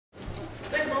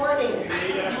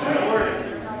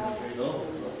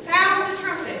Sound the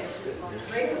trumpet,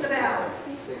 ring the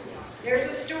bells. There's a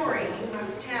story you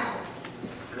must tell.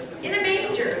 In a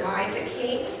manger lies a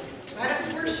king. Let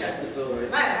us worship,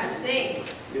 let us sing.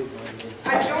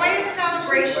 A joyous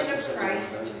celebration of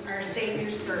Christ, our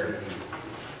Savior's birth.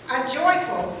 A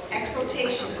joyful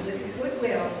exultation with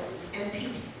goodwill and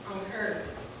peace on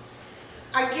earth.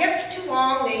 A gift to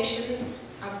all nations,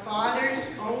 a Father's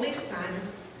only Son.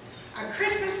 A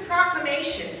Christmas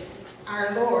proclamation,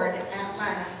 our Lord at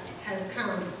last has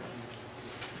come.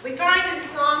 We find in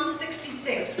Psalm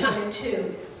 66, 1 and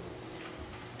 2.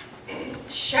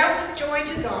 Shout with joy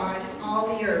to God,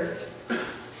 all the earth.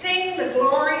 Sing the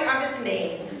glory of his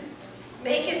name.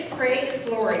 Make his praise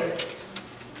glorious.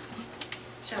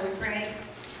 Shall we pray?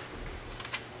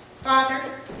 Father,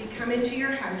 we come into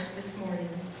your house this morning,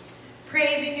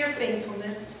 praising your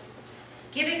faithfulness,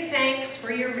 giving thanks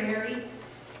for your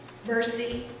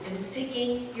mercy, and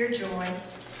seeking your joy.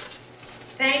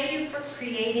 Thank you for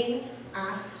creating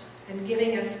us and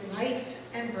giving us life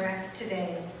and breath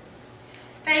today.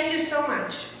 Thank you so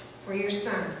much for your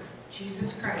Son,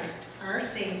 Jesus Christ, our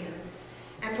Savior,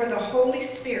 and for the Holy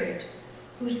Spirit,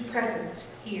 whose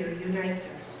presence here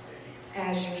unites us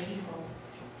as your people.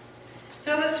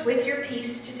 Fill us with your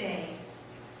peace today.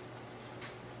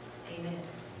 Amen.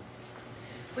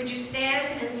 Would you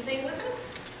stand and sing with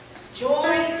us?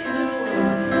 Joy to the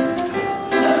world.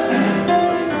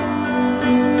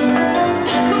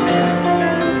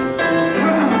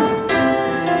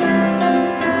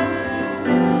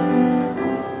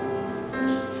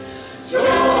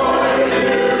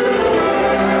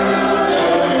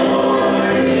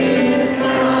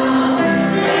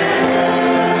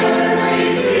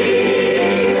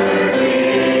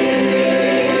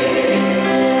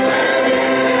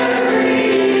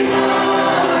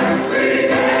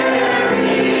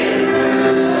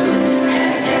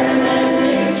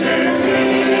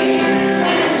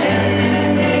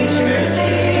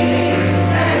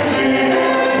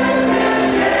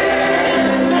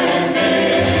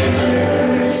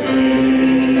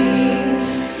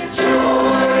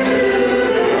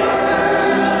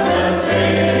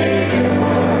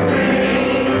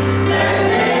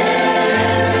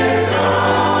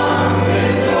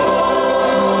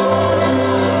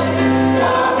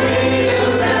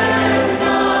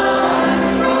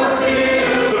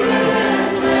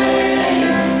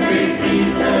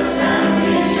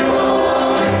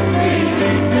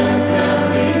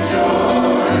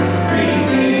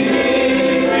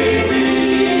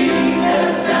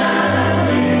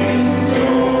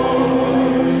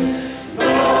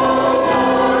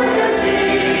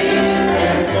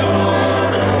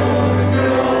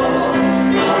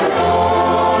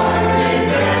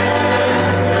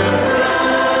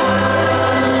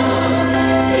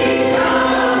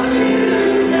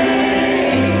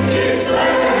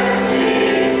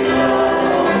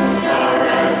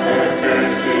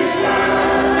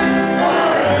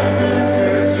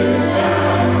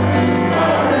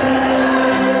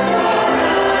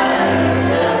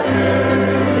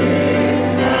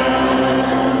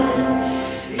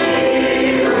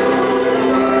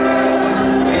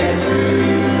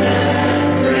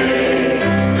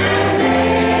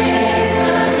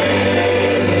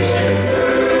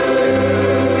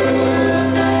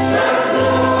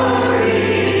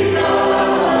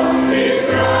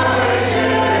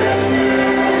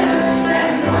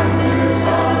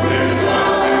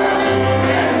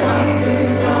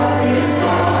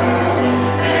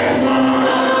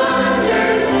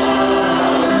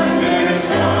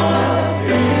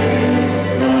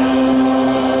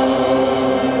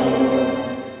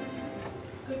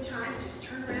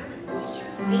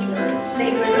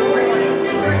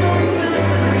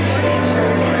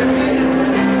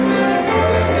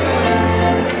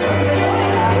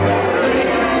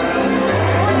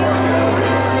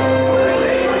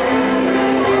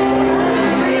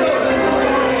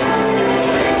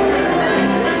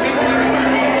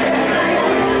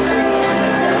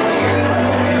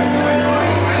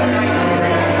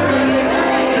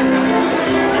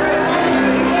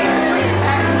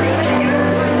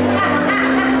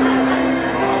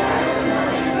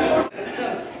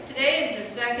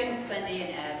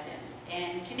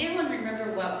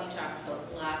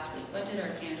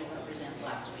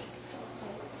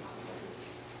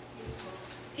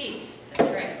 Peace.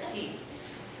 That's right, peace.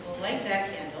 So we'll light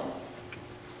that candle.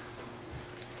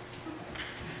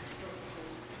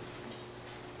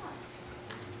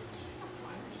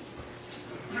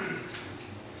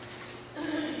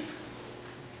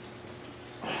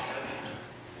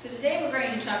 So today we're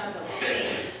going to talk about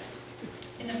faith.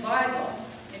 In the Bible,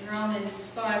 in Romans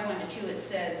 5:1-2, it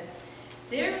says,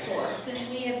 Therefore, since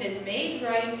we have been made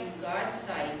right in God's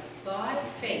sight by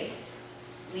faith,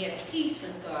 we have peace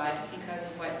with God because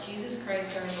of what Jesus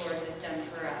Christ our Lord has done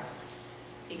for us.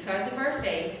 Because of our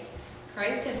faith,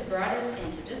 Christ has brought us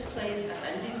into this place of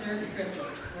undeserved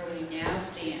privilege where we now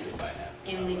stand,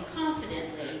 and we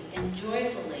confidently and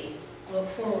joyfully look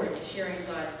forward to sharing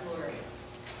God's glory.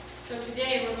 So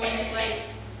today we're going to light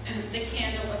the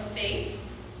candle of faith.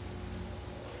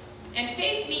 And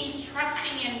faith means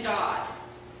trusting in God.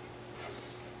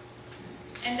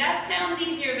 And that sounds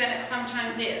easier than it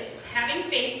sometimes is. Having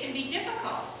faith can be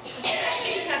difficult,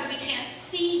 especially because we can't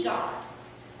see God.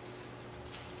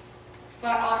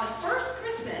 But on the first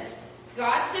Christmas,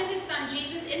 God sent his son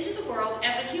Jesus into the world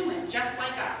as a human, just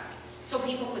like us. So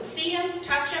people could see him,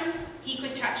 touch him, he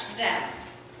could touch them.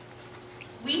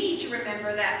 We need to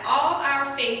remember that all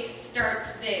our faith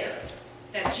starts there,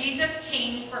 that Jesus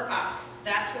came for us.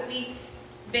 That's what we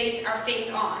base our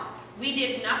faith on. We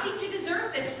did nothing to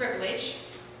deserve this privilege,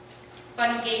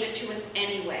 but he gave it to us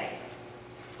anyway,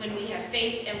 when we have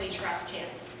faith and we trust him.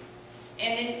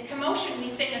 And in Commotion, we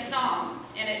sing a song,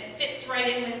 and it fits right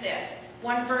in with this.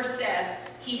 One verse says,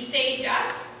 he saved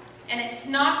us, and it's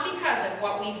not because of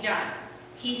what we've done.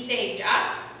 He saved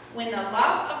us when the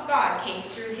love of God came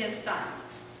through his son.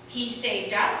 He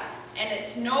saved us, and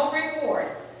it's no reward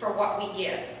for what we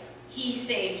give. He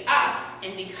saved us,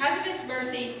 and because of his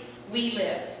mercy, we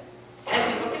live.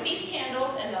 As we look at these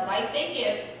candles and the light they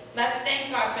give, let's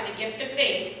thank God for the gift of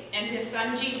faith and his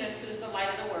son Jesus, who's the light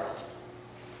of the world.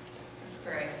 Let's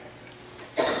pray.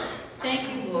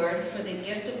 Thank you, Lord, for the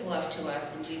gift of love to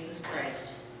us in Jesus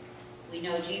Christ. We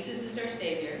know Jesus is our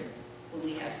Savior when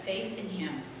we have faith in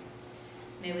him.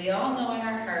 May we all know in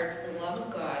our hearts the love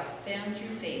of God found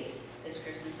through faith this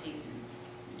Christmas season.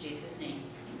 In Jesus' name,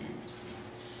 amen.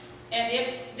 And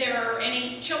if there are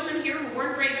any children here who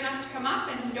weren't brave enough to come up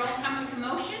and who don't come to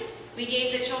Commotion, we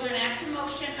gave the children at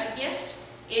Commotion a gift.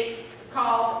 It's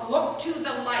called Look to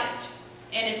the Light,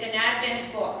 and it's an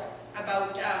Advent book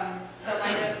about the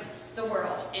light of the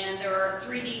world. And there are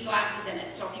 3D glasses in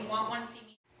it, so if you want one, see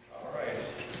me.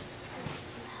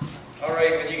 All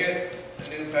right, when you get a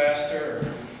new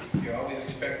pastor, you always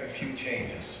expect a few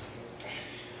changes.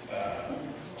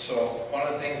 So one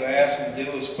of the things I asked him to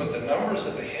do is put the numbers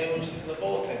of the hymns in the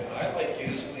bulletin. I like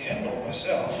using the hymnal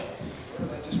myself. Where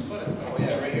did I just put it? Oh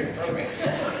yeah, right here in front of me.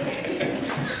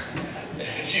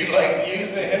 If you'd like to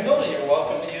use the hymnal, you're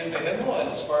welcome to use the hymnal, and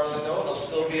as far as I know, it'll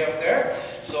still be up there.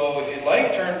 So if you'd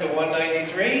like, turn to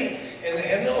 193 in the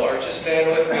hymnal, or just stand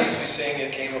with me as we sing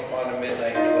It Came Upon a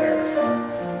Midnight Glare.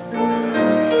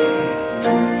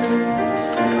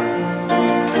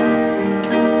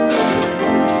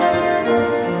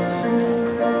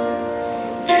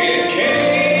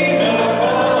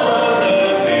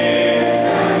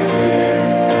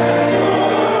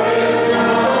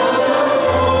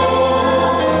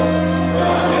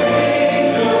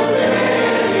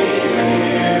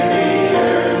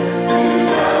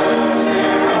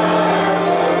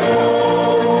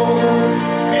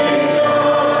 It's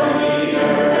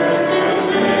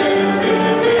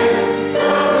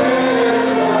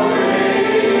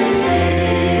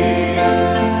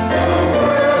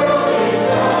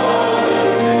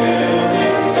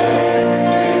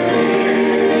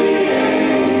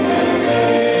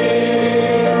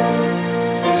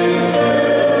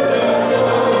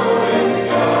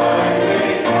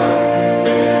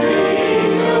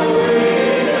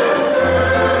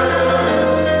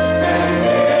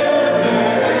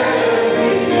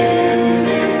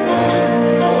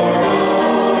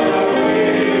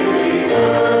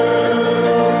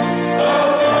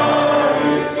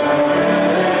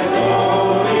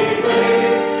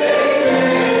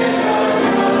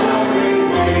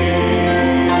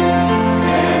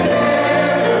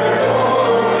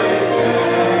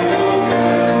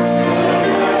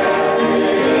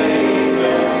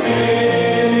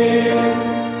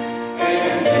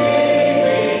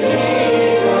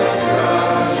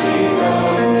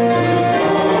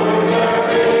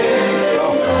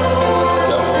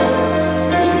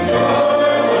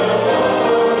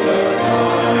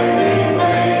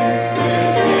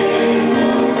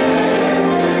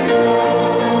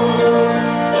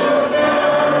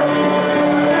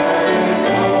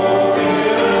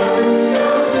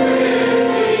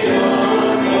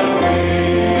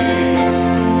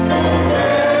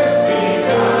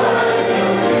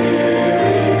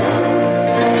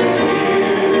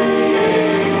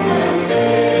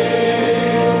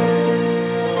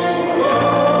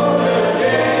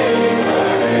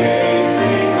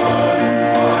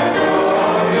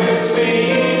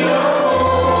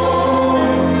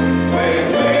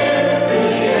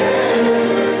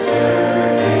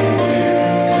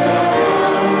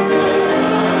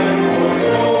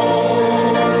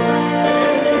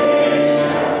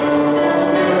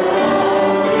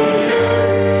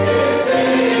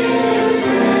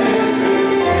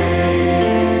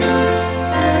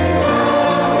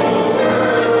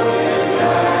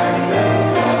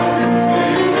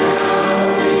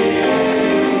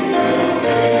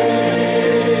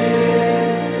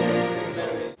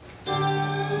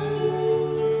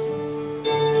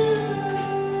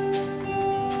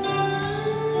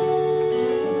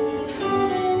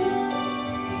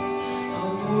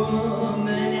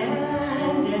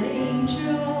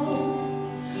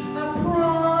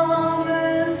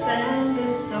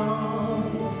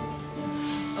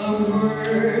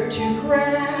word too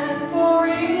grand for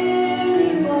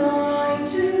any mind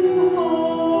to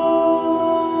hold.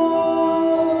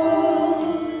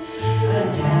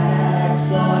 A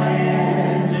tax law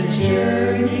and a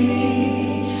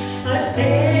journey, a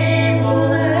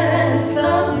stable and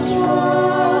some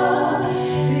straw.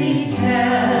 These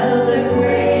tell the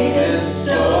greatest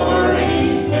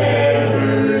story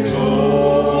ever told.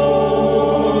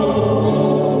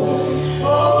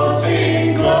 Oh,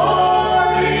 sing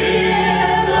glory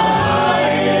in the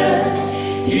highest.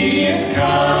 He is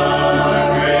come,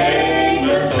 our great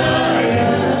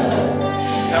Messiah.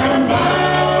 Come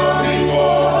bow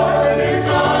before this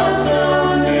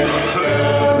awesome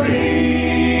mystery.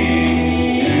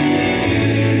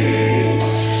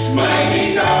 Mighty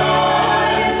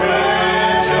God and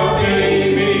fragile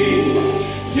baby,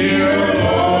 here a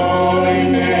lowly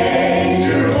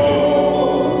manger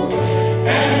holds,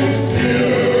 and it's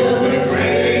still the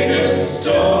greatest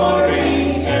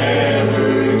story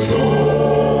ever told.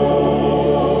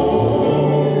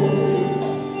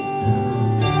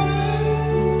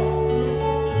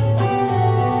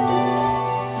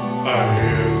 A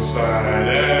hillside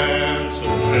and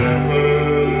some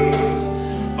shepherds,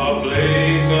 a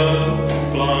blaze of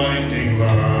blinding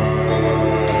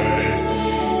light,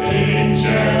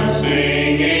 angels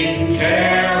singing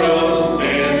carols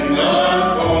in the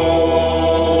cold.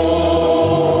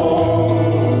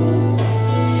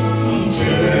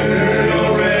 Eternal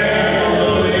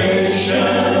revelation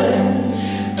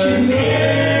to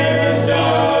men's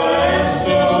dull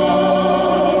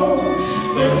stone,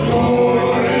 the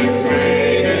glorious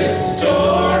greatest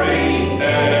story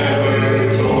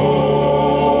ever told.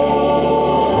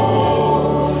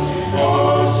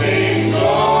 Oh, sing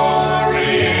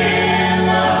glory in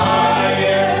the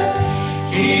highest.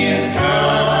 He is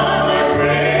come, our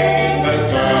great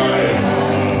Messiah.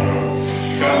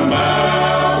 Come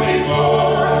bow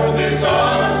before this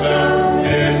awesome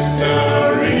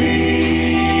mystery.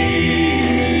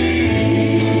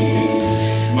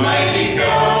 Mighty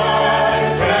God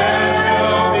and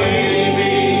fragile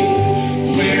baby,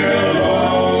 here a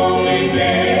lowly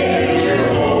manger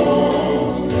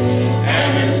holds,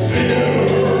 and it's still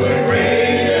the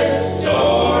greatest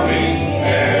story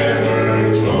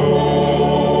ever told.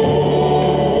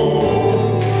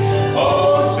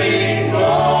 Oh, sing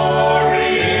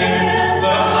glory in the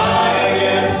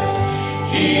highest.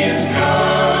 He is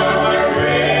come, our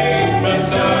great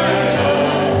Messiah.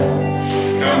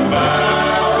 Come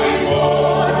bow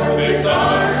before this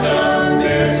awesome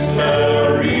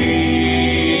mystery.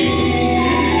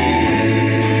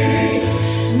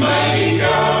 Mighty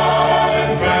God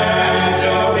and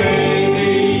fragile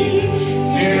baby,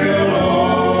 here a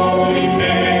lowly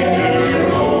manger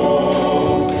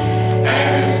holds,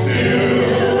 and it's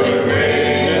still the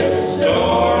greatest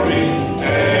story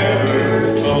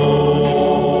ever told.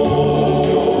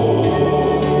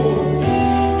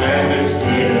 And it's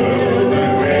still the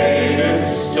greatest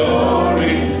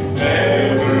story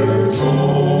ever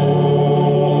told.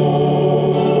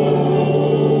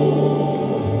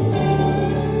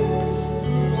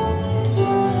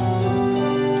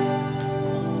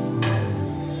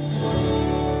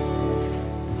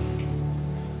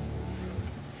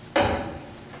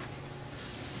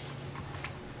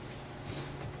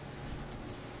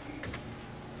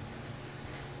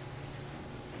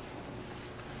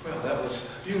 Well, that was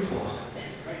beautiful.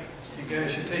 You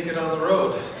guys should take it on the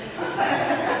road.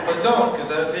 But don't, because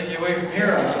that'll take you away from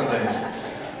here on Sundays.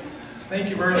 Thank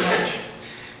you very much.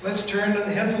 Let's turn to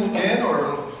the hymnal again,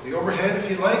 or the overhead if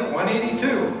you'd like, 182.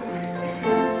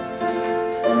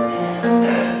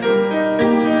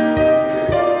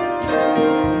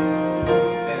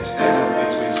 And stand up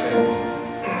as we sing.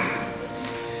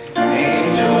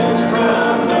 Angels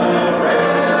from the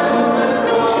realms of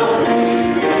glory,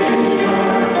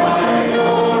 glorify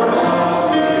your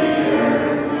holy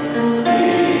earth.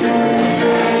 Leaders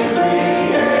and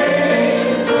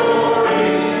creation story,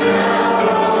 now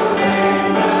proclaim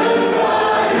the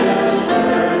Messiah's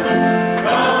birth.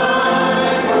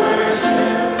 Onward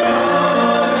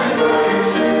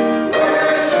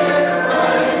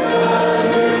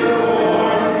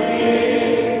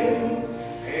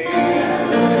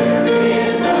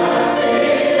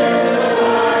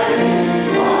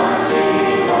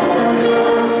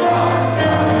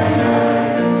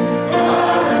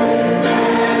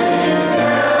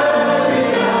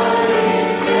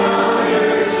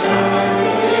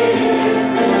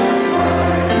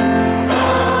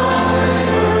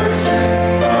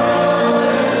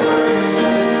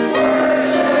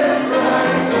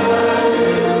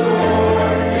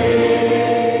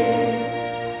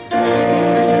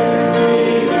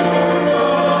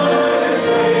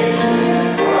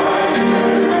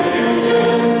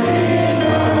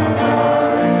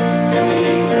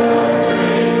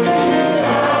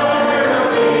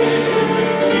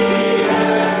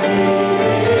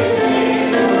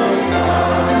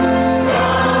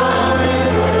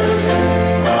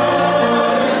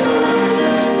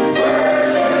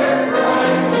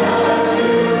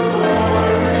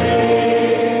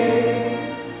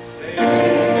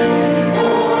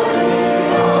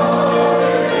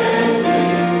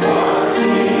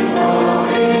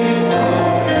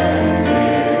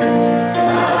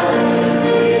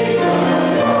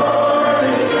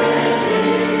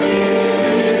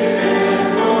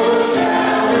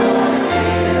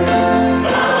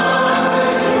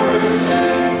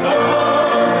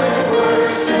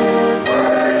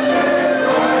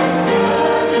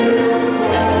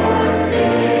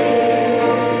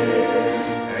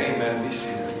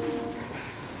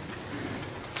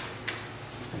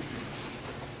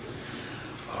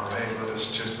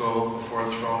let's just go before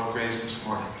the throne of grace this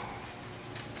morning.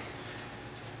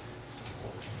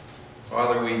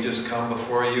 Father, we just come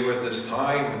before you at this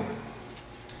time and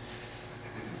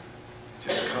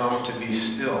just come to be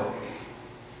still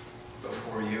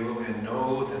before you and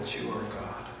know that you are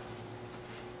God.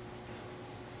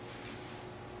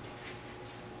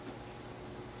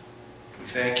 We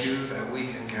thank you that we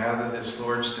can gather this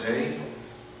Lord's Day,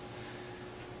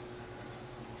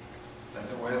 that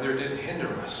the weather didn't hinder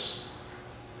us,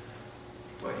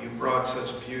 but you brought such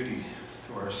beauty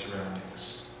to our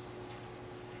surroundings.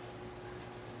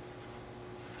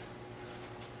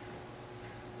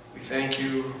 We thank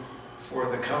you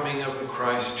for the coming of the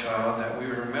Christ child, that we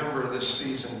remember this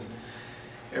season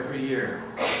every year,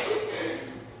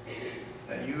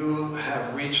 that you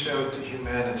have reached out to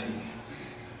humanity,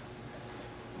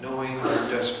 knowing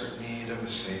our desperate need of a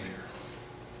Savior.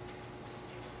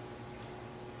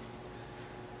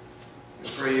 We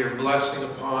pray your blessing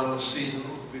upon the season.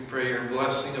 We pray your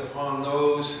blessing upon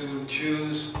those who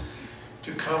choose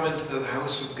to come into the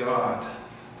house of God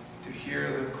to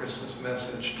hear the Christmas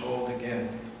message told again.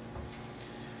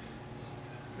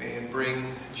 May it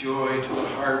bring joy to the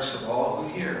hearts of all who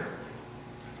hear.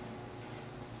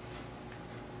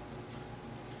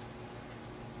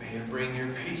 May it bring your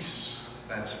peace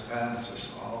that surpasses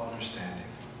all understanding.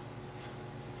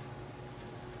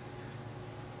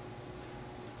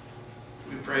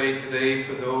 We pray today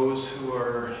for those who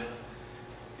are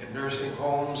in nursing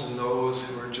homes and those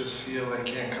who are just feel they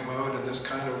can't come out in this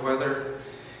kind of weather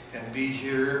and be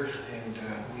here, and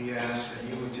we ask that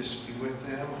you would just be with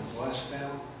them and bless them.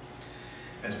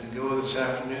 As we go this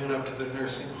afternoon up to the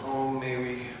nursing home, may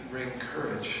we bring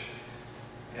courage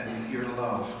and your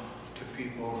love to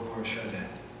people who are shut in.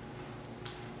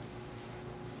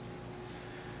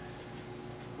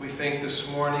 We think this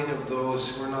morning of those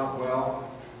who are not well,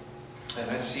 and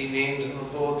I see names in the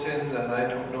bulletin that I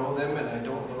don't know them and I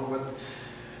don't know what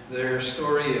their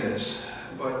story is,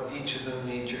 but each of them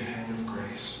needs your hand of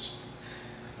grace.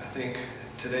 I think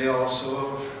today also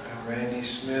of Randy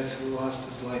Smith, who lost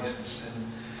his license,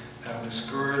 and how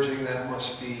discouraging that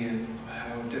must be and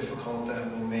how difficult that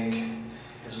will make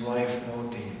his life,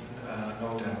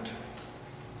 no doubt.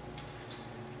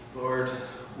 Lord,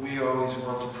 we always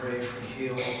want to pray for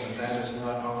healing, but that is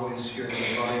not always your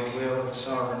divine will and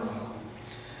sovereign will.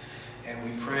 And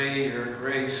we pray your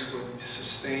grace would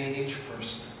sustain each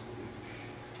person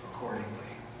accordingly.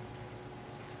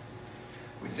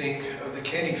 We think of the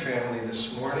Kenny family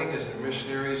this morning as the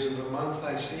missionaries of the month,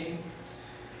 I see.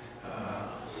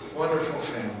 Wonderful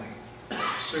family,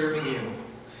 serving you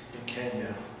in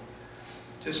Kenya.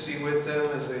 Just be with them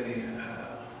as they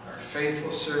are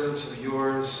faithful servants of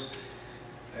yours.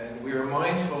 And we are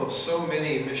mindful of so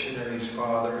many missionaries,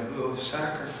 Father, who have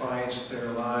sacrificed their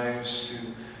lives to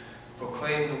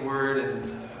proclaim the word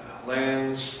in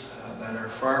lands that are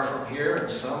far from here, and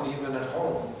some even at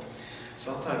home.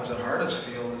 Sometimes the hardest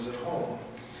field is at home.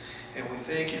 And we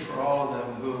thank you for all of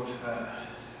them who have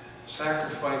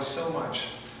sacrificed so much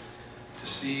to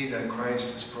see that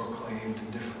Christ is proclaimed in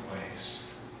different ways.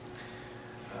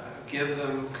 Give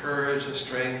them courage and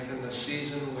strength in the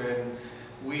season when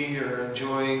we are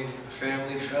enjoying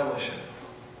family fellowship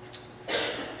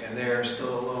and they are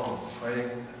still alone,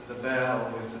 fighting the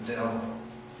battle with the devil.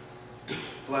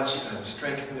 Bless them,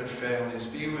 strengthen their families,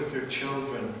 be with their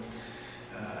children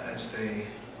as they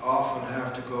often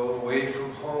have to go away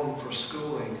from home for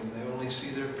schooling and they only see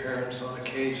their parents on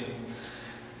occasion.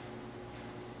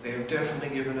 They have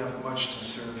definitely given up much to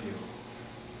serve you.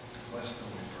 Bless them,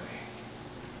 we pray.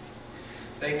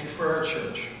 Thank you for our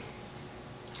church,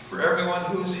 for everyone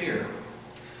who is here,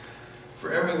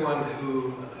 for everyone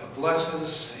who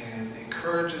blesses and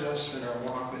encourages us in our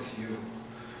walk with you,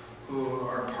 who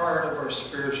are part of our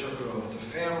spiritual growth, the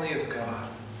family of God,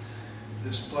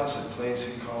 this blessed place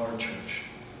we call our church.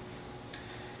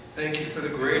 Thank you for the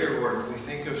greater work. We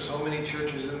think of so many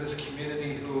churches in this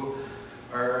community who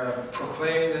are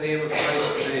proclaiming the name of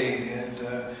Christ today,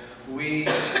 and we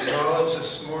acknowledge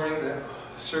this morning that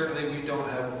certainly we don't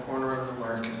have a corner of the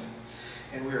market,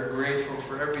 and we are grateful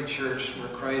for every church where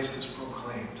Christ is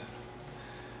proclaimed.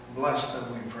 Bless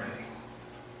them, we pray.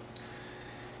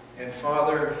 And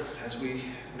Father, as we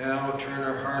now turn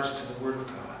our hearts to the Word of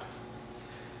God,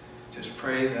 just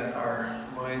pray that our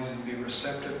minds would be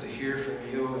receptive to hear from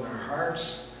you, and our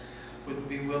hearts would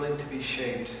be willing to be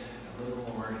shaped a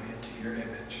little more into your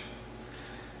image.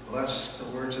 Bless the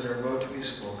words that are about to be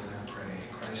spoken, I pray.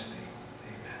 In Christ's name,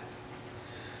 amen.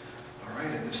 All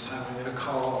right, at this time I'm going to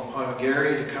call upon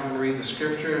Gary to come and read the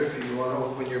scripture. If you want to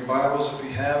open your Bibles, if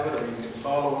you have it, or you can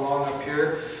follow along up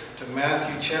here to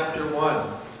Matthew chapter 1,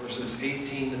 verses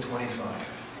 18 to 25.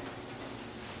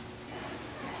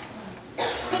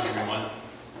 Morning, everyone.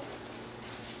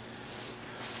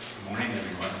 Good morning,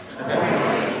 everyone.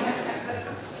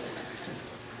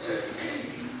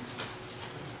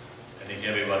 I think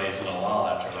everybody's in a lull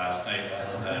after last night. I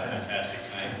had a fantastic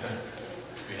night.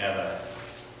 We have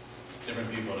different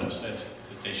people that have said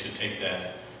that they should take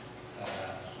that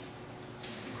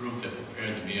group that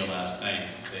prepared the meal last night.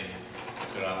 They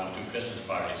could almost do Christmas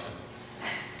parties. And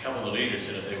a couple of the leaders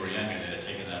said if they were younger, they'd have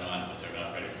taken that on, but they're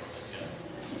not ready for it yet.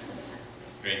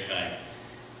 Great time.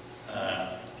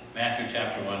 Matthew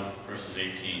chapter 1, verses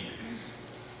 18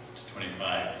 to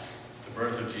 25. The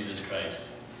birth of Jesus Christ.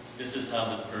 This is how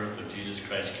the birth of Jesus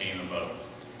Christ came about.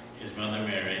 His mother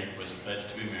Mary was pledged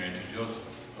to be married to Joseph,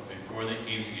 but before they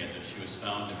came together, she was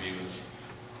found to be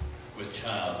with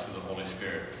child through the Holy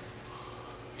Spirit.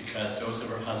 Because Joseph,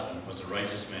 her husband, was a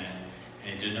righteous man,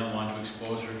 and he did not want to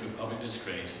expose her to public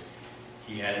disgrace,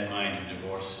 he had in mind to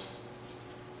divorce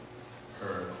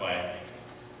her quietly.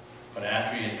 But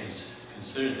after he had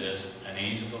considered this, an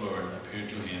angel of the Lord appeared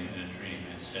to him in a dream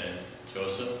and said,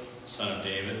 Joseph, son of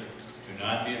David, do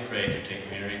not be afraid to take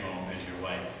Mary home as your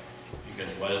wife,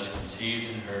 because what is conceived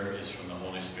in her is from the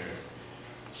Holy Spirit.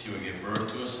 She will give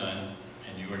birth to a son,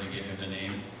 and you are to give him the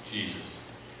name Jesus,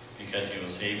 because he will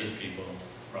save his people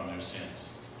from their sins.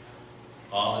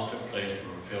 All this took place to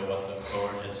fulfill what the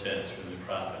Lord had said through the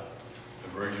prophet. The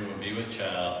virgin will be with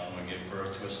child and will give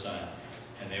birth to a son,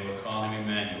 and they will call him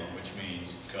Emmanuel, which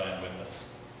means God with us.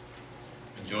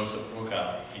 When Joseph woke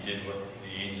up, he did what the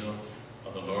angel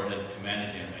of the Lord had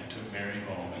commanded him and took Mary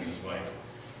home as his wife.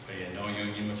 But he had no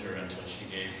union with her until she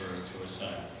gave birth to a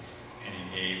son, and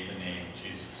he gave the name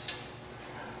Jesus.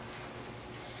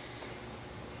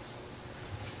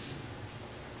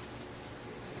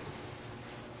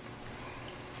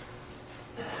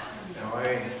 Now,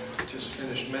 I just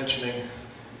finished mentioning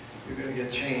you're going to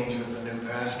get changed with the new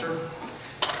pastor.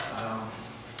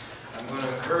 I'm going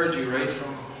to encourage you right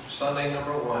from Sunday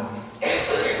number 1,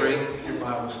 bring your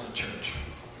Bibles to church,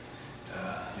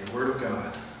 your Word of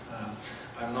God.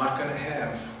 I'm not going to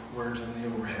have words in the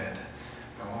overhead.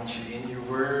 I want you in your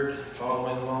Word,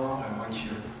 following along. I want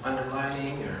you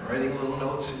underlining or writing little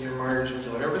notes in your margins,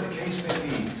 whatever the case may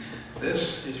be.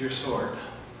 This is your sword,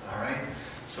 all right?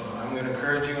 So I'm going to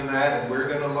encourage you in that, and we're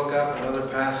going to look up another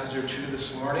passage or two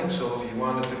this morning. So if you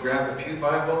wanted to grab a pew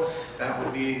Bible, that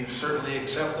would be certainly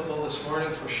acceptable this morning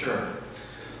for sure.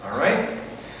 All right?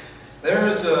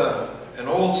 There's an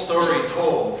old story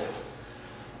told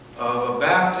of a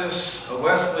Baptist, a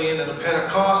Wesleyan, and a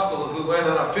Pentecostal who went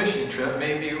on a fishing trip.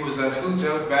 Maybe it was at Hoots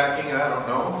Outbacking, I don't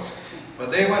know.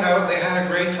 But they went out and they had a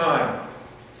great time.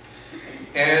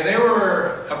 And they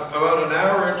were about an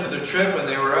hour into the trip, and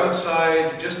they were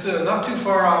outside, just not too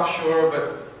far offshore,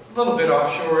 but a little bit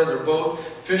offshore in their boat,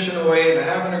 fishing away and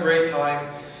having a great time.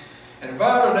 And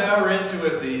about an hour into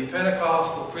it, the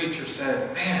Pentecostal preacher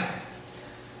said, man,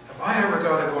 have I ever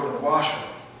got to go to the washroom?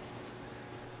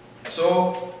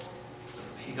 So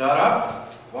he got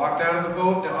up, walked out of the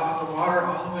boat, down the water,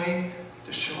 all the way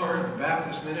to shore, and the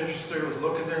Baptist minister was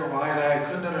looking there wide-eyed,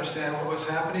 couldn't understand what was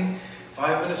happening.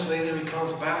 5 minutes later, he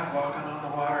comes back, walking on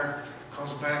the water,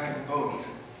 comes back in the boat.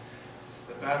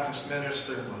 The Baptist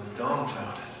minister was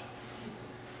dumbfounded.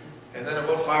 And then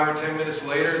about 5 or 10 minutes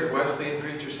later, the Wesleyan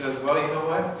preacher says, well, you know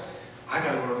what? I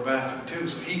got to go to the bathroom too.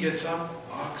 So he gets up,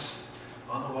 walks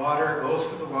on the water, goes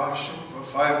to the washroom. About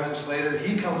 5 minutes later,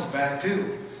 he comes back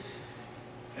too.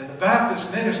 And the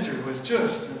Baptist minister was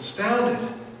just astounded.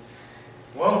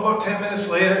 Well, about 10 minutes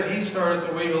later, he started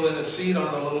to wiggle in his seat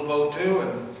on the little boat too,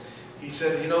 and he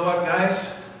said, you know what,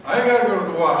 guys? I got to go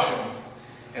to the washroom.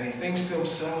 And he thinks to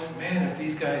himself, man, if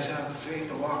these guys have the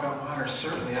faith to walk on water,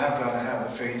 certainly I've got to have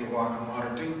the faith to walk on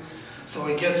water too. So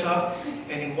he gets up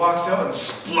and he walks out and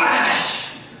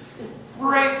splash!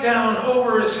 Right down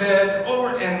over his head,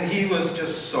 and he was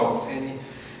just soaked.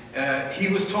 And he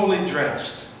was totally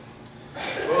drenched.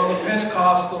 Well, the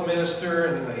Pentecostal minister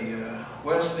and the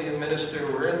Wesleyan minister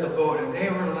were in the boat, and they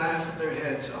were laughing their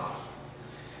heads off.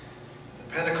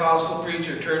 Pentecostal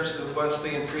preacher turns to the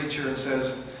Wesleyan preacher and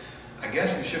says, I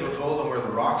guess we should have told them where the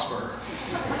rocks were.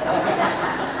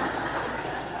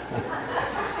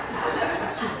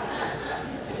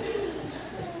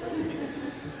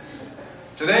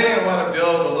 Today I want to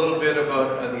build a little bit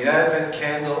about the Advent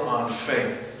candle on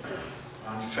faith.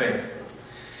 On faith.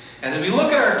 And as we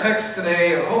look at our text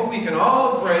today, I hope we can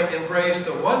all embrace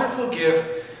the wonderful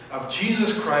gift of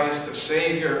Jesus Christ, the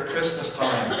Savior at Christmas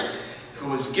time, who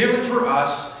was given for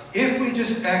us. If we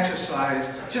just exercise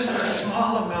just a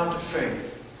small amount of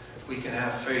faith, we can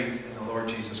have faith in the Lord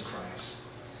Jesus Christ.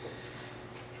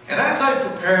 And as I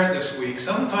prepared this week,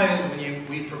 sometimes when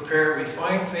we prepare, we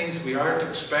find things we aren't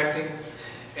expecting.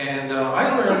 And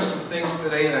I learned some things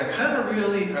today that kind of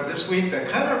really, or this week, that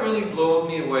kind of really blew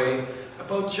me away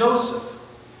about Joseph.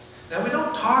 Now, we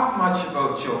don't talk much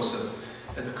about Joseph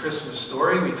in the Christmas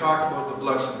story. We talk about the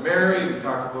Blessed Mary, we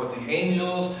talk about the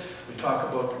angels, we talk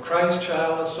about the Christ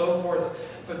child and so forth.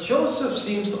 But Joseph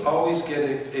seems to always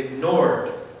get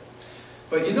ignored.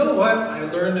 But you know what I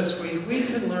learned this week? We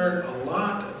can learn a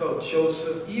lot about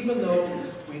Joseph even though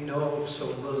we know so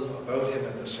little about him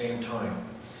at the same time.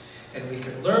 And we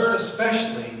can learn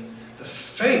especially the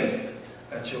faith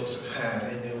that Joseph had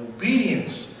and the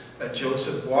obedience that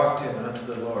Joseph walked in unto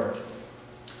the Lord.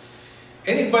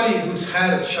 Anybody who's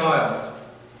had a child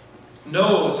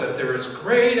knows that there is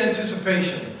great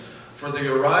anticipation for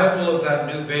the arrival of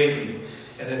that new baby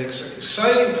and an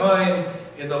exciting time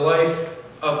in the life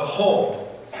of a home.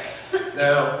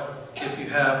 Now, if you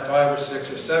have 5 or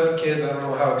 6 or 7 kids, I don't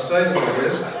know how exciting it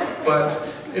is, but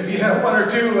if you have 1 or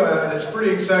 2, it's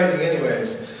pretty exciting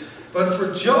anyways. But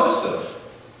for Joseph,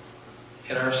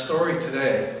 in our story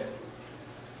today,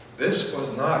 this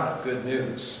was not good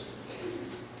news.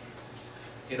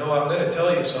 You know, I'm going to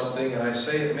tell you something, and I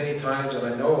say it many times, and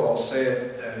I know I'll say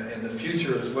it in the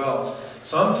future as well.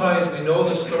 Sometimes we know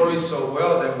the story so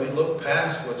well that we look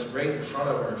past what's right in front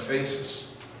of our faces.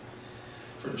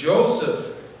 For Joseph,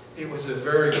 it was a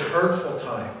very hurtful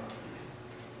time.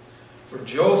 For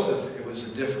Joseph, it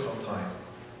was a difficult time.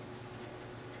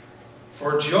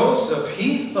 For Joseph,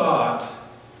 he thought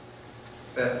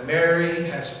that Mary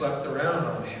had slept around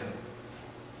on him.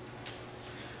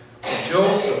 For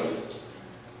Joseph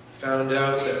found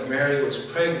out that Mary was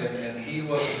pregnant and he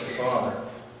wasn't the father.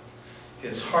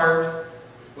 His heart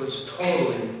was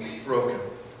totally broken.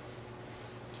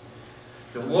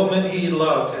 The woman he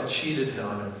loved had cheated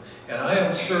on him. And I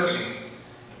am certain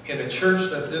in a church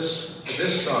that this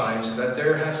size that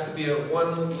there has to be at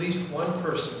least one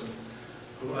person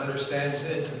who understands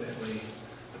intimately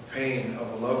the pain of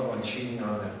a loved one cheating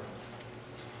on them.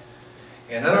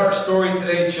 And in our story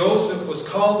today, Joseph was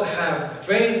called to have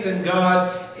faith in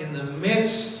God in the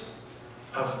midst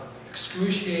of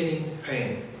excruciating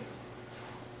pain.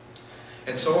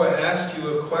 And so I ask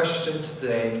you a question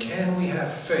today: can we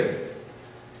have faith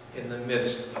in the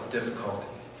midst of difficulty?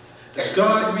 Does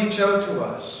God reach out to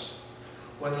us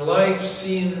when life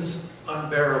seems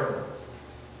unbearable?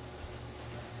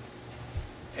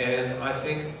 And I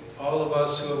think all of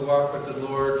us who have walked with the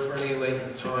Lord for any length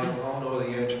of time all know the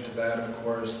answer to that, of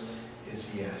course, is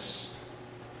yes.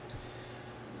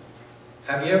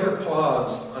 Have you ever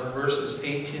paused on verses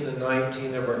 18 and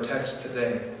 19 of our text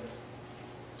today?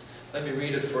 Let me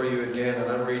read it for you again,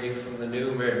 and I'm reading from the New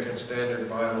American Standard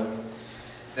Bible.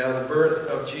 Now, the birth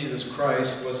of Jesus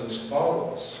Christ was as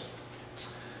follows.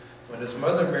 When his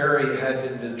mother Mary had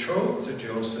been betrothed to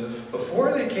Joseph,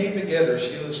 before they came together,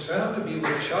 she was found to be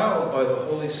with child by the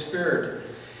Holy Spirit.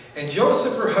 And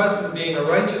Joseph, her husband, being a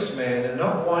righteous man and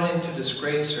not wanting to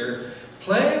disgrace her,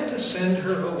 planned to send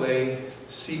her away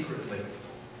secretly.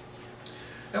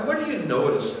 Now, what do you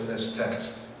notice in this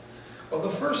text? Well, the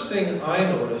first thing I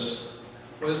noticed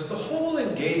was the whole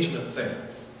engagement thing.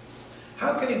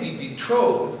 How can he be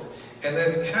betrothed and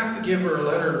then have to give her a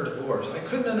letter of divorce? I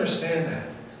couldn't understand that.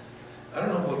 I don't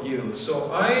know about you.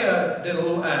 So I did a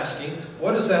little asking,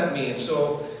 what does that mean?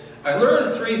 So I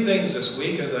learned 3 things this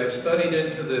week as I studied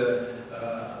into the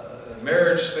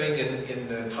marriage thing in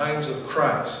the times of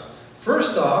Christ.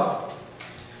 First off,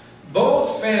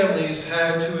 both families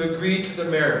had to agree to the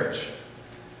marriage.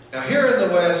 Now here in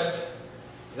the West,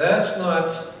 that's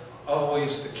not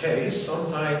always the case.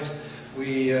 Sometimes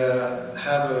we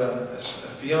have a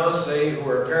fiancé who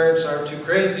our parents aren't too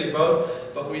crazy about,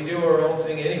 but we do our own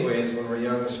thing anyways when we're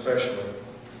young especially.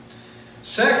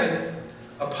 Second,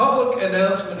 a public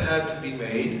announcement had to be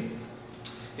made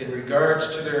in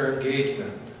regards to their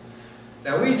engagement.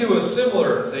 Now we do a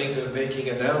similar thing of making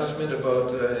an announcement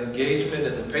about engagement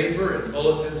in the paper and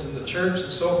bulletins in the church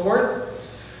and so forth.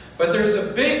 But there's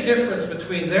a big difference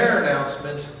between their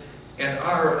announcement and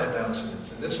our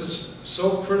announcements. And this is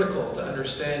so critical to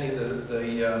understanding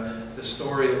the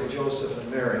story of Joseph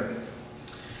and Mary.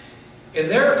 In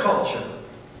their culture,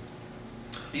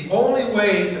 the only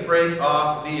way to break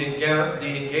off the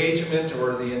engagement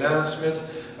or the announcement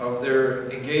of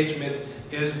their engagement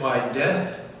is by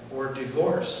death or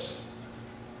divorce.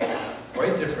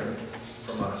 Quite different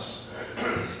from us.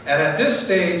 And at this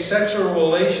stage, sexual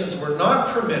relations were not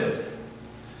permitted.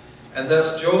 And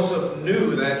thus Joseph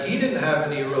knew that he didn't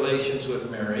have any relations with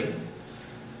Mary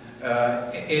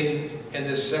in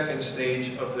this second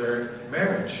stage of their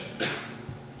marriage.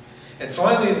 And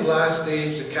finally, the last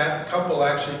stage, the couple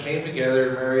actually came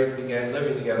together, married, and began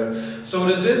living together. So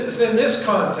it is in this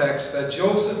context that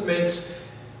Joseph makes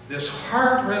this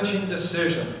heart-wrenching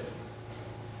decision.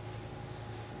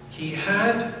 He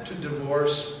had to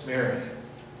divorce Mary.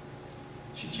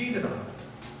 She cheated on him.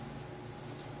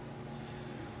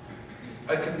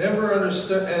 I could never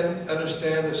understand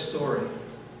the story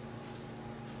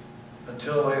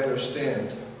until I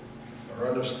understood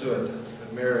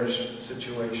the marriage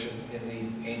situation in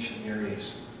the ancient Near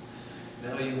East.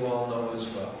 Now you all know as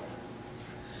well.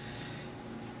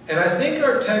 And I think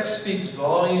our text speaks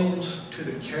volumes to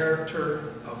the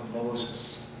character of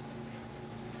Moses.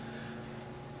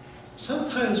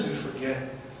 Sometimes we forget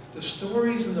the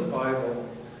stories in the Bible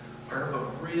are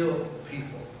about real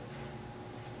people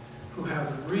who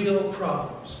have real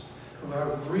problems, who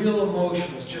have real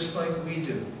emotions just like we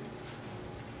do.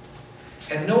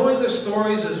 And knowing the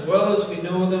stories as well as we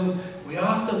know them, we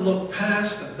often look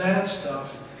past the bad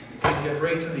stuff and get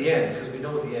right to the end because we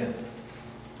know the end.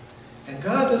 And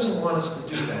God doesn't want us to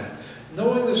do that.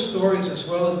 Knowing the stories as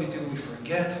well as we do, we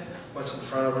forget what's in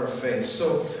front of our face.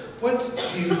 So what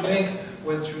do you think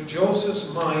went through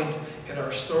Joseph's mind in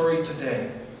our story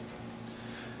today?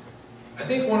 I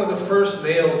think one of the first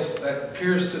nails that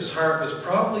pierced his heart was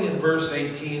probably in verse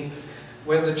 18,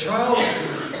 when the child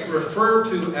was referred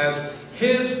to as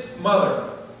his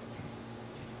mother.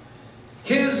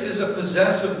 His is a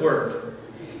possessive word.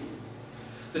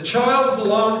 The child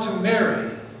belonged to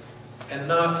Mary and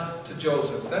not to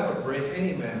Joseph. That would break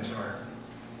any man's heart.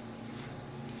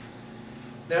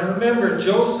 Now remember,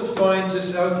 Joseph finds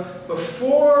this out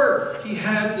before he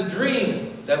had the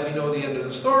dream that we know the end of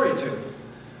the story to.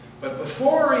 But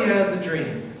before he had the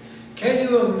dream, can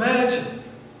you imagine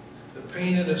the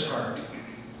pain in his heart?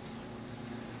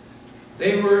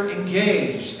 They were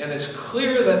engaged, and it's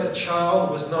clear that the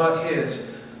child was not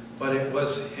his, but it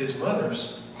was his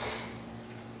mother's.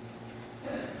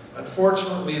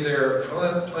 Unfortunately, there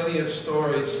are plenty of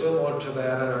stories similar to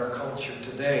that in our culture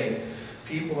today.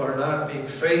 People are not being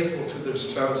faithful to their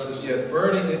spouses, yet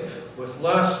burning it with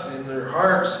lust in their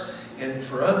hearts. And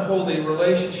for unholy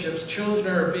relationships,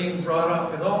 children are being brought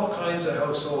up in all kinds of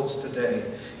households today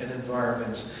and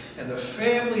environments. And the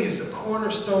family is the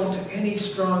cornerstone to any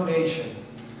strong nation.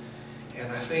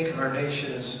 And I think our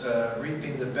nation is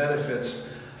reaping the benefits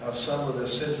of some of the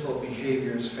sinful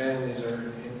behaviors families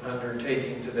are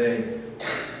undertaking today.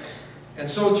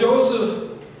 And so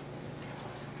Joseph,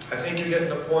 I think you're getting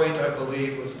the point, I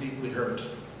believe, was deeply hurt.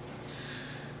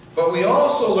 But we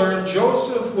also learn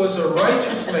Joseph was a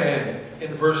righteous man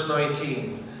in verse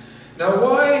 19. Now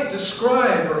why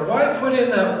describe, or why put in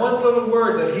that one little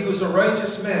word that he was a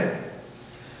righteous man?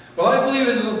 Well, I believe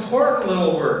it is an important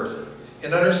little word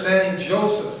in understanding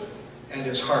Joseph and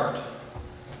his heart.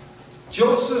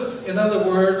 Joseph, in other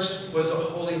words, was a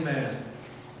holy man.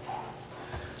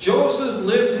 Joseph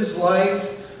lived his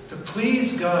life to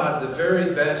please God the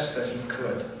very best that he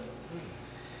could.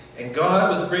 And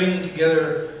God was bringing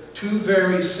together two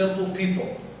very simple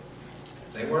people.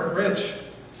 They weren't rich,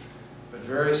 but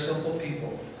very simple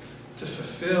people to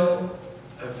fulfill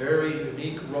a very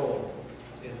unique role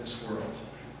in this world.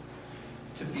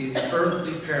 To be the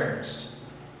earthly parents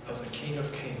of the King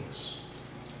of Kings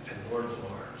and Lord of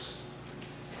Lords.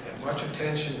 And much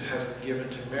attention had been given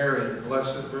to Mary, the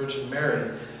Blessed Virgin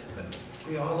Mary, but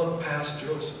we all look past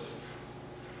Joseph.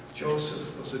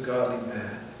 Joseph was a godly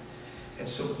man. And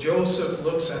so Joseph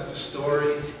looks at the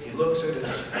story, he looks at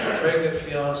his pregnant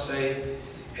fiancée,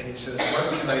 and he says,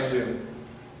 what can I do?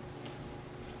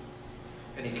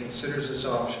 And he considers his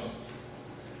option.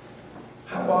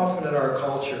 How often in our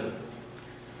culture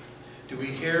do we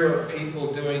hear of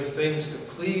people doing things to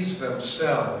please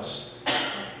themselves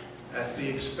at the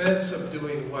expense of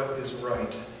doing what is right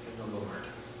in the Lord?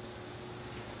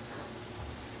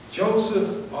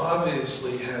 Joseph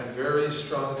obviously had very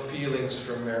strong feelings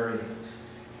for Mary.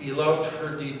 He loved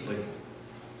her deeply.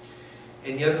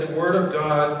 And yet the Word of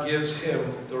God gives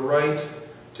him the right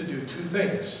to do two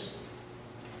things.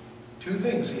 Two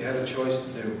things he had a choice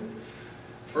to do.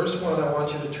 First one, I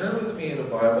want you to turn with me in the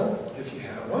Bible, if you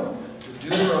have one, to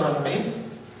Deuteronomy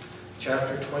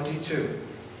chapter 22.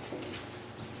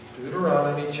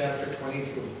 Deuteronomy chapter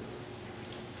 22.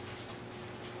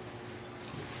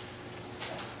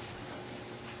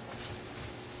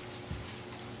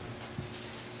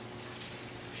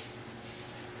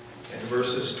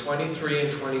 Verses 23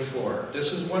 and 24.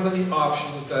 This is one of the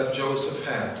options that Joseph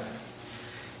had.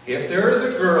 If there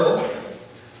is a girl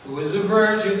who is a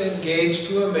virgin engaged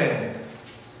to a man,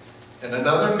 and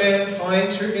another man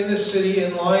finds her in the city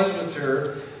and lies with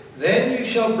her, then you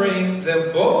shall bring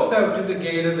them both out to the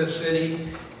gate of the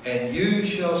city, and you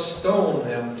shall stone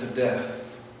them to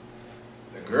death.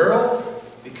 The girl,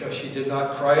 because she did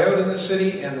not cry out in the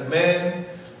city, and the man,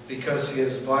 because he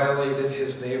has violated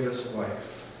his neighbor's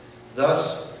wife.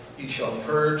 Thus you shall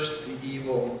purge the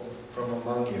evil from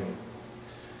among you.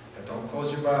 Now don't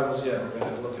close your Bibles yet. We're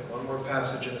going to look at one more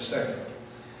passage in a second.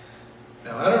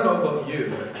 Now I don't know about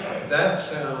you, but that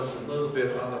sounds a little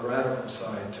bit on the radical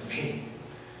side to me.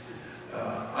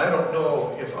 I don't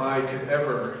know if I could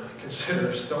ever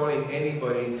consider stoning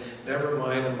anybody, never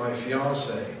mind my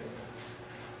fiancée.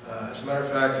 As a matter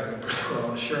of fact,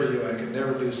 I'll assure you I could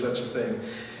never do such a thing.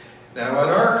 Now in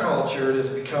our culture it has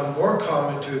become more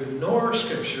common to ignore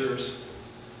scriptures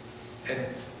and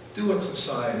do what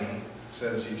society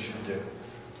says you should do.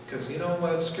 Because you know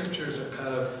what? Scriptures are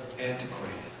kind of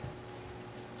antiquated.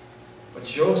 But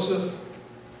Joseph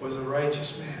was a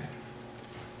righteous man.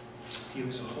 He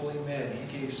was a holy man.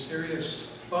 He gave serious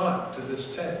thought to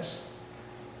this text.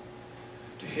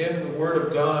 To him, the word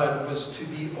of God was to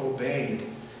be obeyed,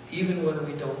 even when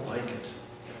we don't like it.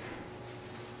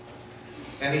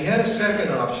 And he had a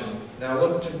second option. Now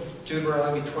look to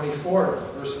Deuteronomy 24,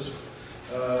 verses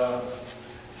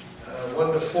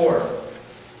 1 to 4.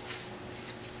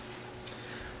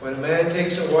 When a man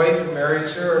takes a wife and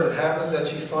marries her, and it happens that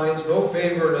she finds no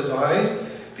favor in his eyes,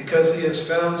 because he has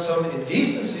found some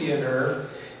indecency in her,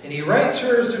 and he writes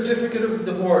her a certificate of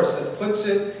divorce and puts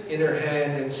it in her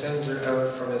hand and sends her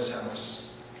out from his house.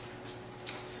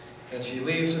 And she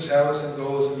leaves his house and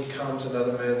goes and becomes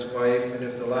another man's wife, and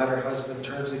if the latter husband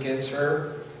turns against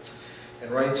her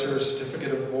and writes her a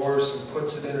certificate of divorce and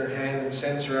puts it in her hand and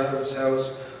sends her out of his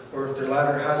house, or if the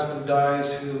latter husband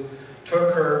dies who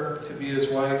took her to be his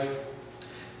wife,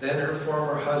 then her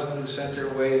former husband who sent her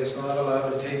away is not allowed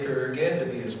to take her again to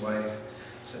be his wife,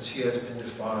 since she has been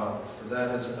defiled. For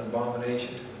that is an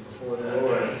abomination before the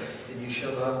Lord. And you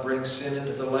shall not bring sin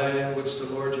into the land which the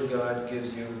Lord your God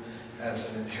gives you as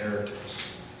an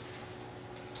inheritance.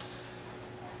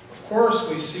 Of course,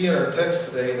 we see in our text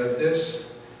today that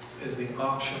this is the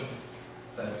option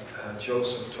that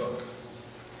Joseph took.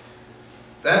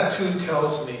 That too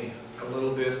tells me a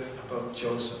little bit about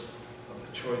Joseph, of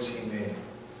the choice he made.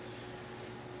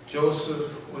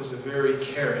 Joseph was a very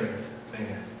caring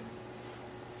man.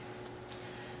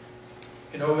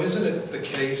 You know, isn't it the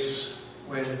case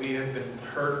when we have been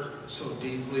hurt so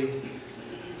deeply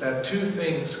that two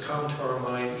things come to our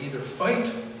mind, either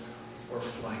fight or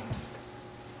flight?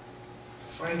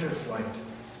 Fight or flight.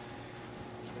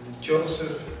 And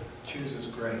Joseph chooses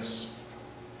grace.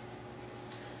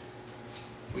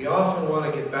 We often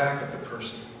want to get back at the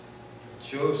person.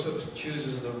 Joseph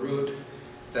chooses the route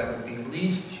that would be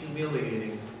least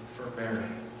humiliating for Mary.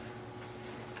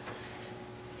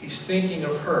 He's thinking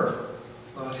of her,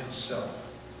 not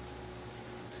himself.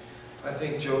 I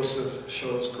think Joseph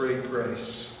shows great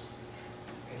grace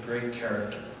and great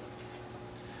character.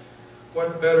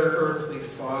 What better earthly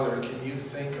father can you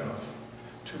think of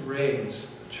to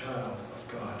raise the child of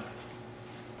God?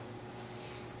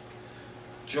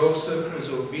 Joseph was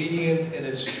obedient in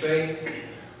his faith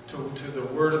to the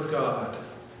Word of God,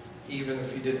 even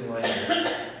if he didn't like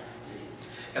it.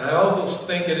 And I almost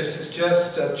think it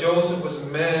suggests that Joseph was a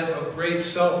man of great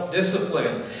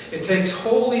self-discipline. It takes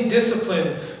holy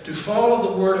discipline to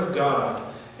follow the Word of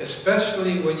God,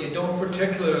 especially when you don't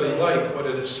particularly like what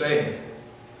it is saying.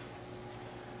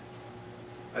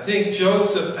 I think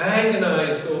Joseph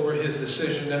agonized over his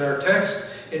decision. In our text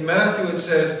in Matthew it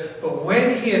says, but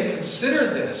when he had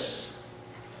considered this,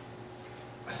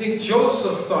 I think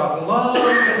Joseph thought long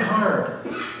and hard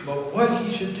about what he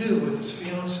should do with his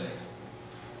fiancée.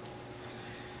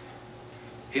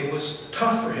 It was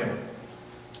tough for him.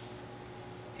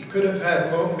 He could have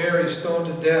had Mary stoned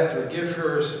to death or give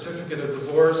her a certificate of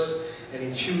divorce, and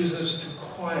he chooses to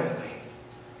quietly,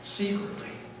 secretly,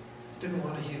 didn't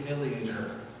want to humiliate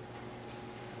her,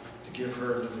 to give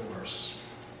her a divorce.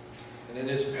 And in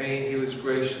his pain, he was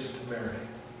gracious to Mary.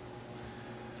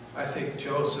 I think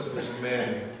Joseph was a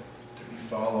man to be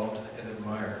followed and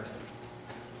admired.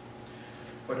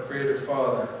 What greater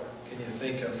father can you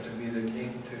think of to be the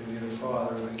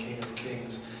Father, the King of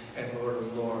Kings and Lord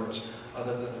of Lords,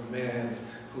 other than the man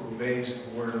who obeys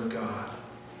the Word of God?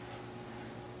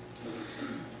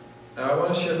 Now I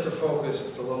want to shift the focus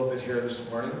just a little bit here this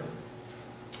morning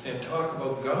and talk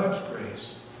about God's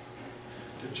grace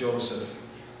to Joseph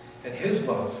and his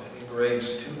love and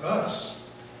grace to us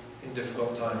in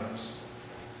difficult times.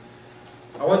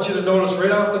 I want you to notice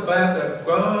right off the bat that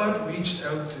God reached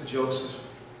out to Joseph.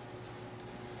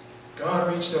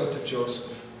 God reached out to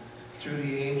Joseph through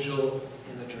the angel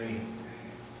in the dream.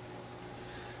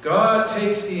 God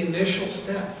takes the initial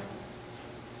step.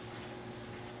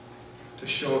 to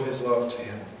show his love to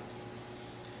him.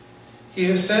 He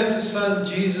has sent his Son,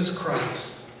 Jesus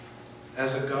Christ,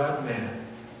 as a God-man,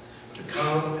 to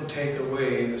come and take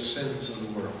away the sins of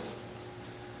the world.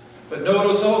 But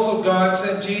notice also God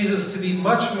sent Jesus to be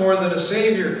much more than a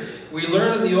Savior. We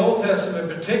learn in the Old Testament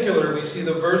in particular, we see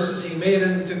the verses he made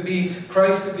him to be,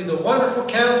 Christ to be the wonderful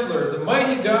counselor, the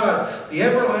mighty God, the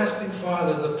everlasting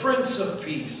Father, the Prince of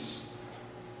Peace.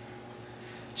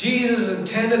 Jesus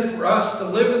intended for us to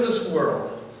live in this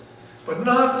world, but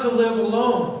not to live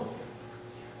alone.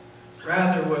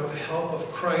 Rather with the help of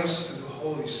Christ and the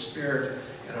Holy Spirit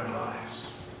in our lives.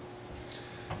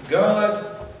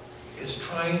 God is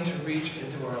trying to reach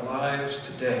into our lives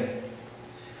today,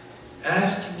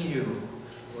 asking you,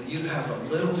 will you have a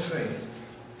little faith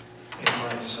in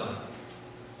my Son,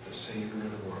 the Savior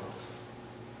of the world?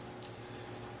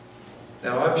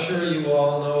 Now, I'm sure you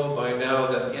all know by now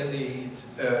that in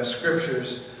the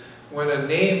Scriptures, when a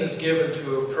name is given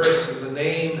to a person, the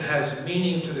name has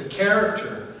meaning to the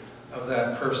character of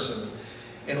that person.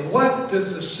 And what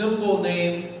does the simple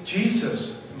name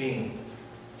Jesus mean?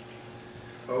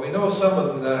 Well, we know some of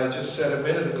them that I just said a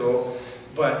minute ago,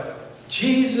 but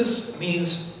Jesus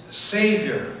means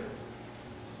Savior.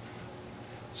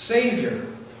 Savior.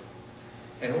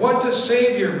 And what does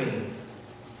Savior mean?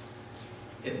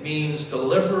 It means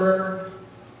deliverer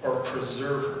or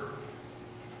preserver.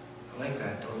 I like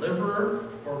that. Deliverer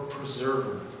or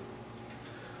preserver.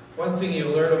 One thing you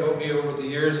learn about me over the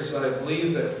years is that I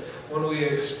believe that when we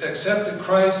accepted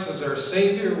Christ as our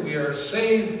Savior, we are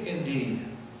saved indeed.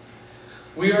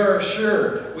 We are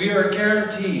assured. We are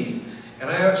guaranteed. And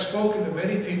I have spoken to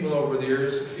many people over the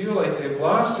years who feel like they've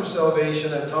lost their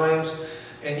salvation at times,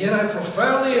 and yet I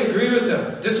profoundly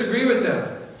disagree with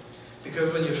them.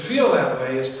 Because when you feel that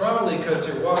way, it's probably because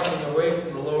you're walking away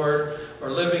from the Lord or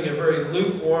living a very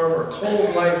lukewarm or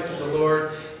cold life to the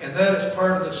Lord, and that is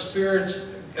part of the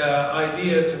Spirit's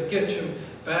idea to get you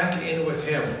back in with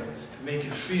Him, to make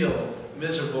you feel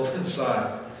miserable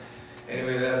inside.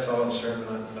 Anyway, that's all the sermon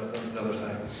on another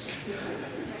time.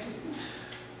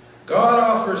 God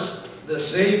offers the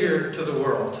Savior to the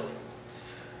world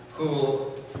who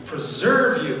will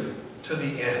preserve you to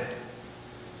the end.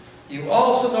 You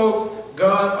also know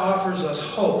God offers us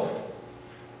hope.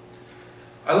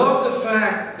 I love the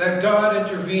fact that God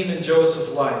intervened in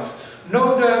Joseph's life.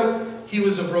 No doubt he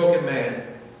was a broken man.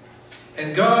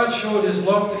 And God showed his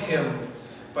love to him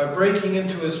by breaking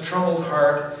into his troubled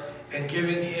heart and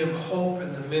giving him hope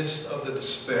in the midst of the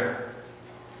despair.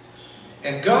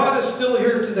 And God is still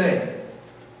here today.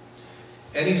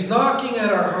 And He's knocking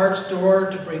at our heart's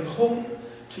door to bring hope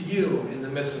to you in the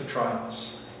midst of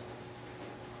trials.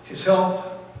 His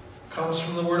help comes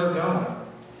from the Word of God.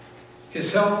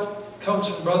 His help comes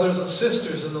from brothers and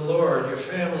sisters in the Lord, your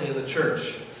family in the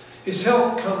church. His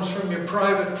help comes from your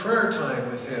private prayer time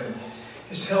with Him.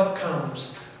 His help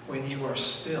comes when you are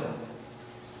still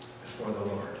before the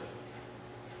Lord.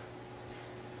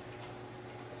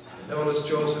 Notice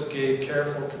Joseph gave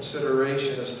careful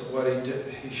consideration as to what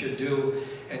he should do.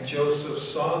 And Joseph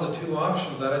saw the two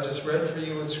options that I just read for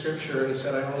you in Scripture. And he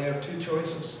said, I only have two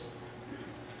choices.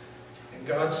 And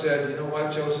God said, you know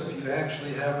what, Joseph? You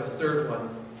actually have a third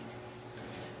one.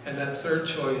 And that third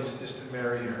choice is to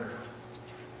marry her.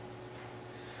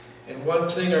 And one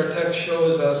thing our text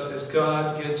shows us is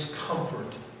God gives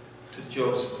comfort to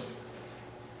Joseph.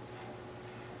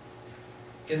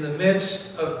 In the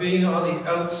midst of being on the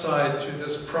outside through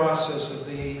this process of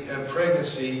the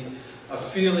pregnancy, of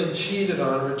feeling cheated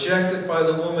on, rejected by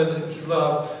the woman he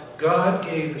loved, God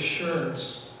gave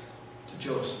assurance to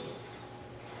Joseph.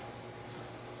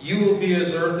 You will be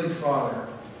his earthly father,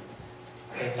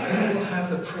 and you will have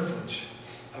the privilege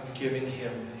of giving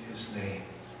him his name.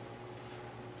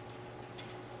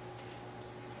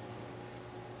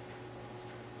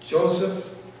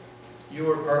 Joseph, you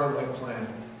are part of my plan.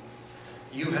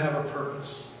 You have a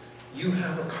purpose. You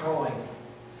have a calling.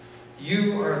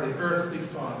 You are the earthly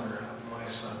father of my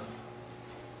son.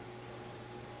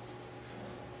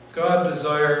 God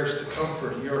desires to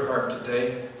comfort your heart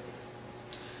today.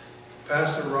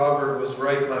 Pastor Robert was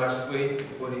right last week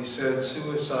when he said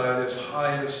suicide is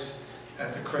highest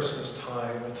at the Christmas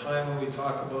time, a time when we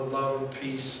talk about love and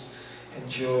peace and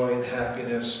joy and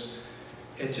happiness.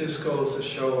 It just goes to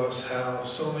show us how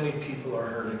so many people are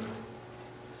hurting.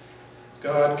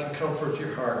 God can comfort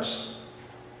your hearts.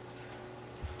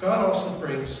 God also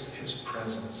brings His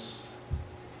presence.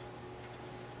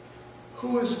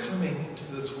 Who is coming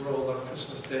into this world on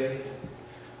Christmas Day?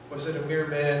 Was it a mere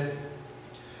man?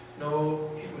 No,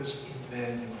 it was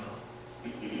Emmanuel.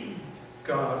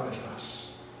 God with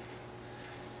us.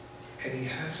 And He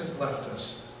hasn't left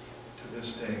us to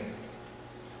this day.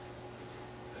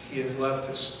 He has left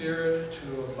His Spirit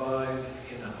to abide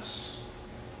in us.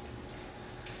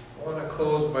 I want to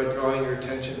close by drawing your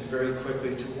attention very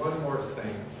quickly to one more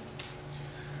thing.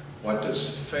 What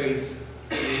does faith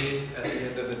mean at the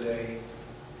end of the day?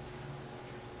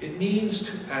 It means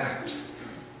to act.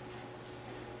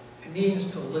 It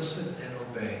means to listen and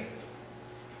obey.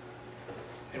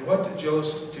 And what did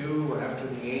Joseph do after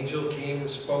the angel came and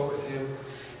spoke with him?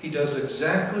 He does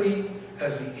exactly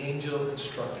as the angel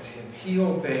instructed him. He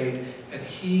obeyed, and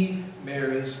he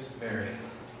marries Mary.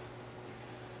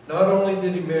 Not only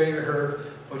did he marry her,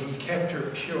 but he kept her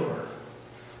pure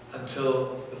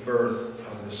until the birth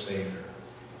of the Savior.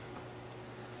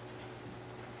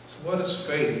 So what does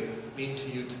faith mean to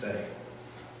you today?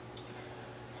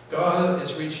 God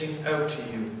is reaching out to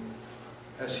you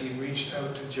as He reached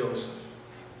out to Joseph.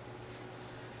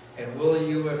 And will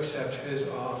you accept His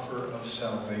offer of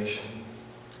salvation?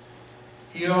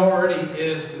 He already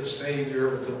is the Savior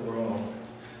of the world,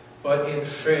 but in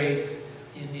faith,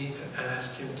 you need to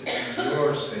ask Him to be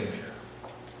your Savior.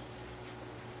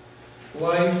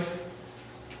 Life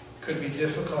could be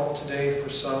difficult today for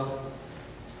some,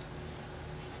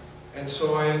 and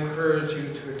so I encourage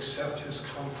you to accept His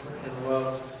comfort and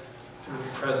love through the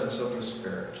presence of the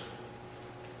Spirit.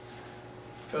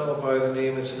 A fellow by the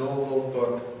name, it's an old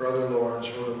book, Brother Lawrence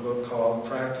wrote a book called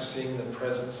Practicing the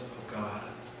Presence of God.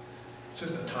 It's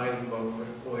just a tiny book,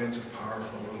 but boy, it's a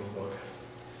powerful little book.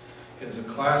 It is a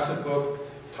classic book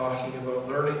talking about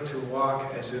learning to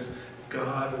walk as if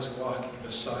God was walking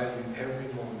beside you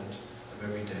every moment of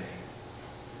every day.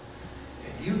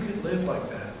 And you could live like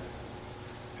that.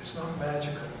 It's not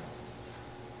magical,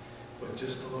 with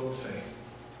just a little faith.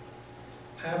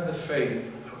 Have the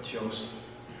faith of Joseph,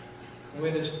 who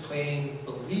in his plain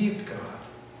believed God,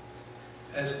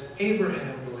 as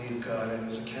Abraham believed God and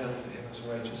was accounted to him as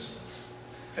righteousness,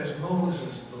 as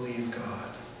Moses believed God,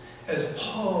 as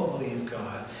Paul believed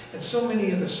God, and so many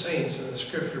of the saints in the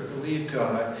Scripture believed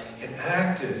God and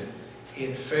acted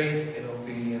in faith and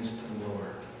obedience to the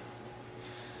Lord.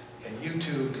 And you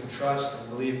too can trust and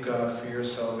believe God for your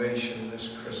salvation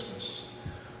this Christmas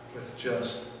with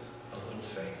just a little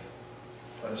faith.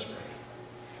 Let us pray.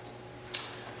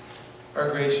 Our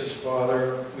gracious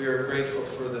Father, we are grateful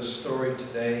for this story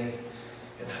today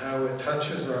and how it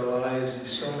touches our lives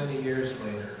so many years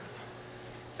later.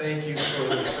 Thank you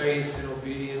for the faith and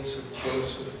obedience of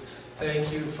Joseph.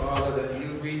 Thank you, Father, that you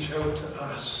reach out to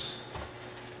us,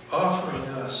 offering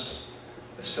us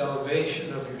the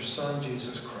salvation of your Son,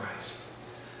 Jesus Christ.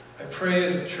 I pray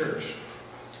as a church,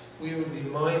 we would be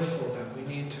mindful that we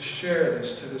need to share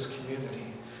this to this community,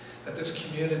 that this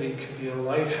community could be a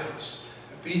lighthouse,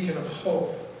 a beacon of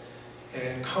hope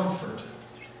and comfort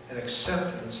and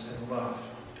acceptance and love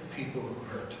to people who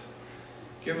hurt.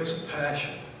 Give us a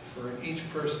passion for each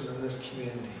person in this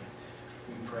community.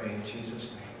 We pray in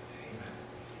Jesus' name.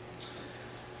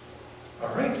 Amen.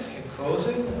 All right, in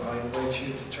closing, I invite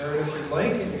you to turn, if you'd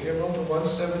like, in your hymnal to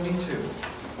 172.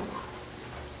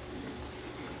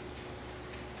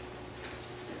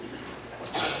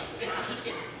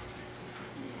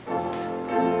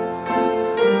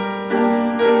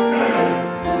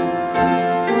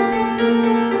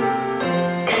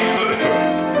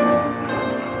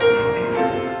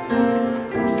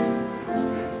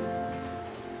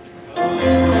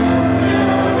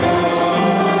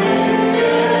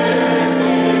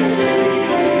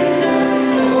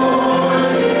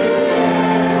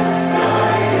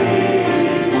 I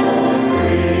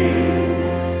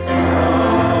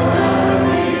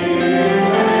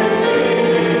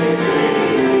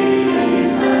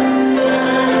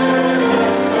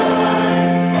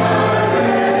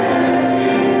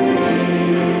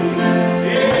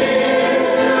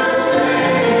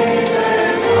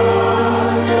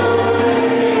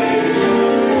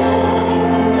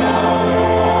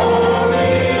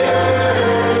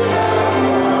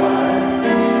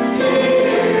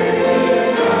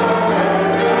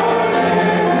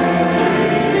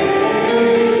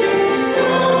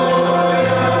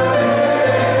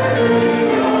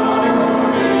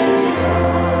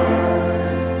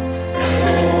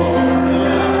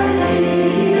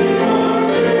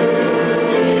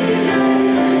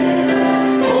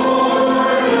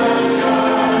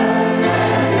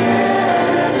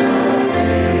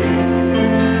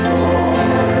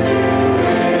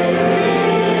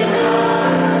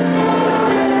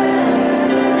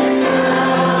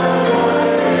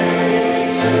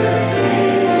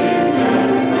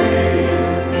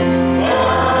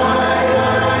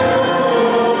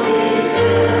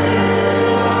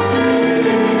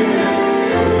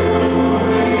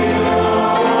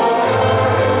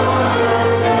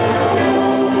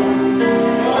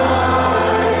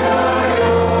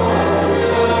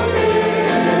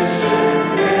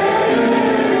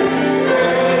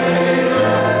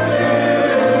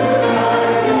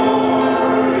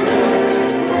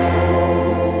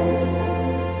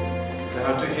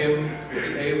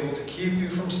able to keep you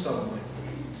from stumbling,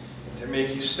 and to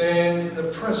make you stand in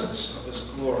the presence of his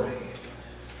glory,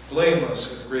 blameless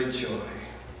with great joy.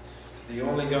 To the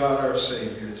only God, our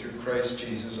Savior, through Christ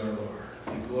Jesus our Lord,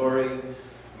 be glory,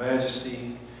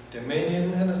 majesty,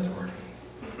 dominion, and authority,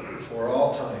 for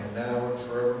all time, now and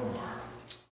forevermore.